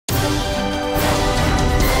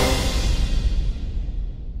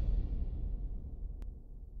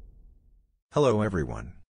Hello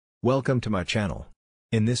everyone. Welcome to my channel.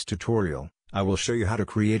 In this tutorial, I will show you how to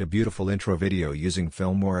create a beautiful intro video using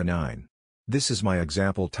Filmora 9. This is my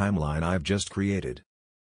example timeline I've just created.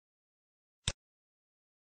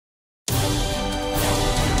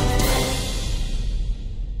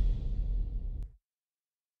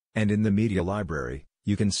 And in the media library,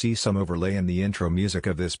 you can see some overlay in the intro music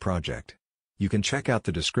of this project. You can check out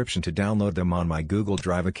the description to download them on my Google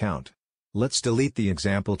Drive account. Let's delete the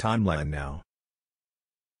example timeline now.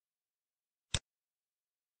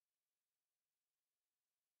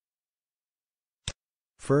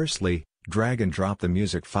 Firstly, drag and drop the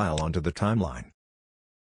music file onto the timeline.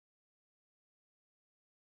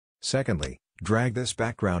 Secondly, drag this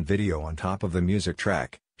background video on top of the music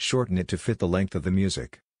track, shorten it to fit the length of the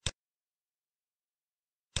music.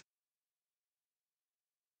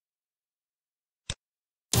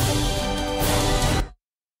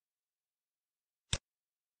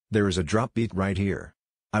 There is a drop beat right here.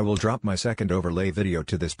 I will drop my second overlay video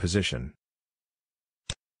to this position.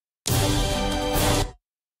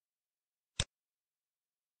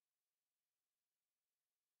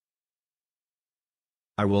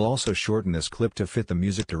 I will also shorten this clip to fit the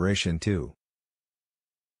music duration too.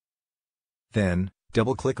 Then,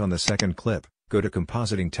 double-click on the second clip, go to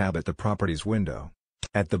Compositing tab at the Properties window.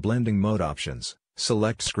 At the Blending Mode options,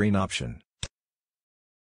 select Screen option.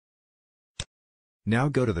 Now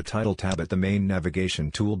go to the Title tab at the main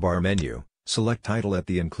navigation toolbar menu, select Title at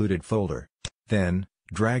the included folder. Then,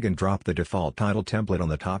 drag and drop the default title template on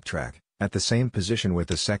the top track, at the same position with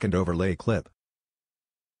the second overlay clip.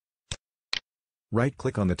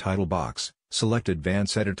 Right-click on the title box, select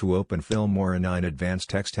Advanced Edit to open Filmora 9 Advanced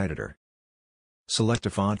Text Editor. Select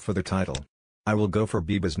a font for the title. I will go for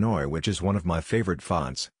Bibas Noi, which is one of my favorite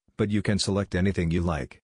fonts, but you can select anything you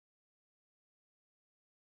like.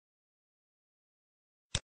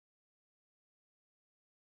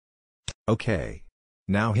 OK.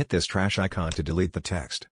 Now hit this trash icon to delete the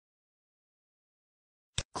text.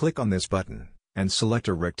 Click on this button, and select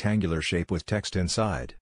a rectangular shape with text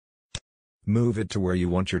inside. Move it to where you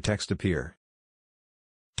want your text appear.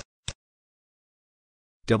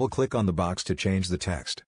 Double-click on the box to change the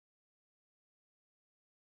text.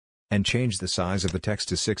 And change the size of the text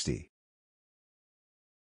to 60.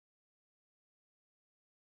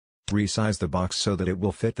 Resize the box so that it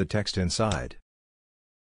will fit the text inside.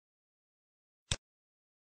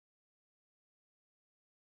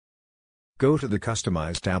 Go to the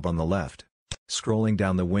Customize tab on the left, scrolling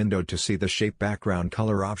down the window to see the Shape Background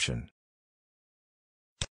Color option.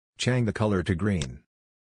 Change the color to green.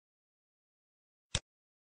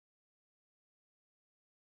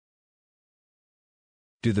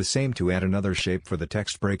 Do the same to add another shape for the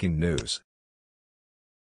text breaking news.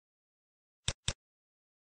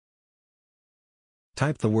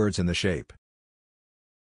 Type the words in the shape.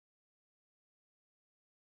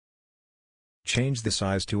 Change the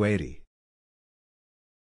size to 80.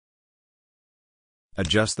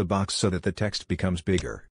 Adjust the box so that the text becomes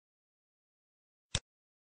bigger.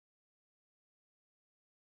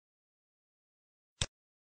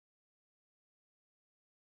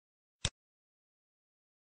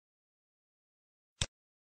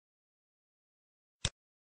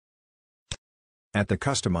 At the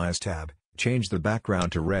Customize tab, change the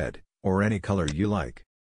background to red, or any color you like.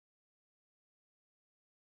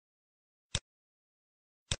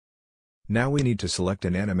 Now we need to select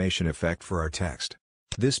an animation effect for our text.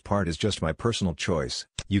 This part is just my personal choice.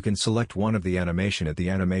 You can select one of the animation at the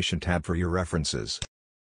Animation tab for your references.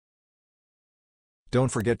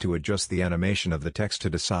 Don't forget to adjust the animation of the text to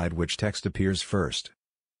decide which text appears first.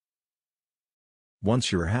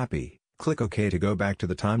 Once you're happy, click OK to go back to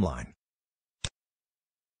the timeline.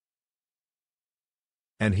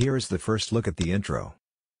 And here is the first look at the intro.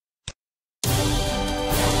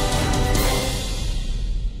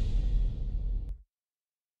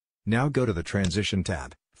 Now go to the Transition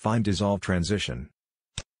tab, find Dissolve Transition.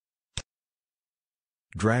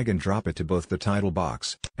 Drag and drop it to both the title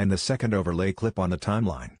box, and the second overlay clip on the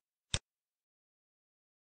timeline.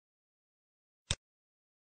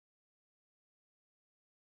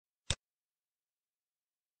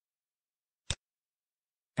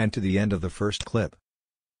 And to the end of the first clip.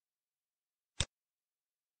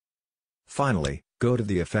 Finally, go to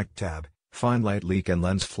the Effect tab, find Light Leak and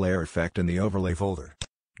Lens Flare Effect in the Overlay folder.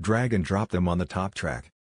 Drag and drop them on the top track.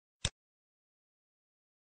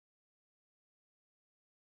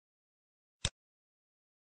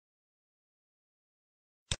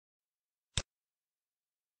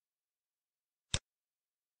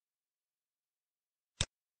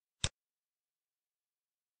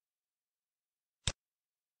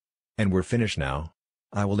 And we're finished now.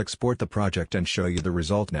 I will export the project and show you the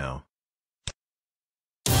result now.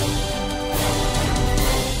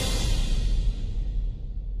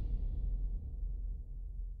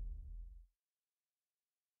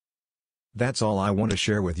 That's all I want to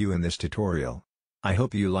share with you in this tutorial. I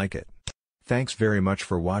hope you like it. Thanks very much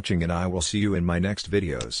for watching and I will see you in my next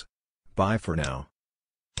videos. Bye for now.